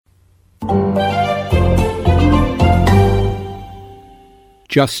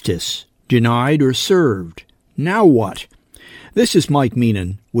Justice, denied or served. Now what? This is Mike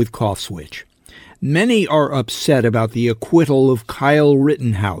Meenan with Cough Switch. Many are upset about the acquittal of Kyle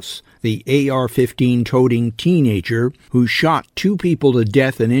Rittenhouse, the AR-15 toting teenager who shot 2 people to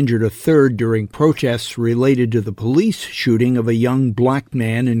death and injured a third during protests related to the police shooting of a young black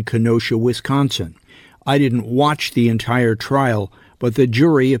man in Kenosha, Wisconsin. I didn't watch the entire trial, but the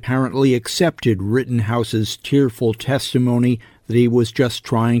jury apparently accepted Rittenhouse's tearful testimony that he was just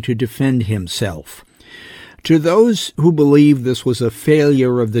trying to defend himself. To those who believe this was a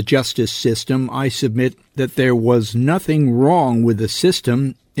failure of the justice system, I submit that there was nothing wrong with the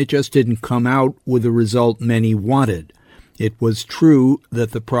system. It just didn't come out with the result many wanted. It was true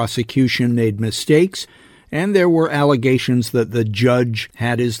that the prosecution made mistakes, and there were allegations that the judge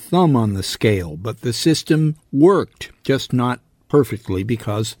had his thumb on the scale, but the system worked, just not perfectly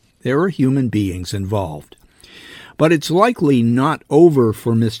because there are human beings involved. But it's likely not over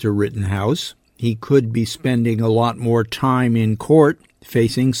for Mr. Rittenhouse. He could be spending a lot more time in court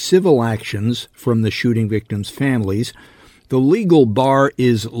facing civil actions from the shooting victims' families. The legal bar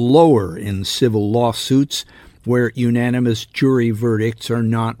is lower in civil lawsuits where unanimous jury verdicts are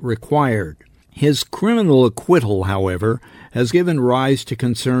not required. His criminal acquittal, however, has given rise to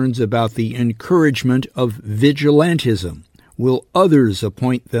concerns about the encouragement of vigilantism. Will others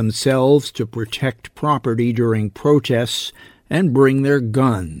appoint themselves to protect property during protests and bring their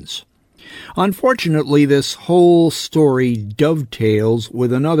guns? Unfortunately, this whole story dovetails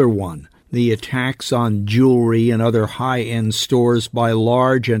with another one, the attacks on jewelry and other high-end stores by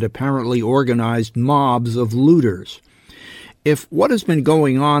large and apparently organized mobs of looters. If what has been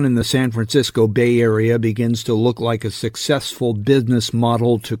going on in the San Francisco Bay Area begins to look like a successful business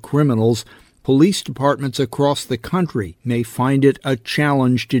model to criminals, police departments across the country may find it a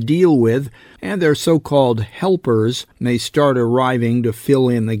challenge to deal with, and their so-called helpers may start arriving to fill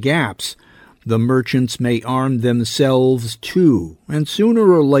in the gaps. The merchants may arm themselves too, and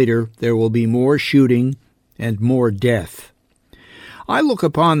sooner or later there will be more shooting and more death. I look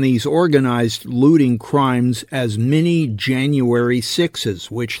upon these organized looting crimes as mini January 6s,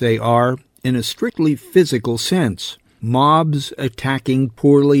 which they are in a strictly physical sense. Mobs attacking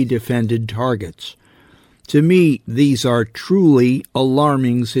poorly defended targets. To me, these are truly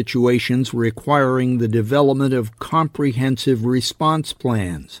alarming situations requiring the development of comprehensive response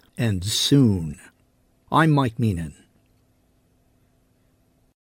plans, and soon. I'm Mike Meenan.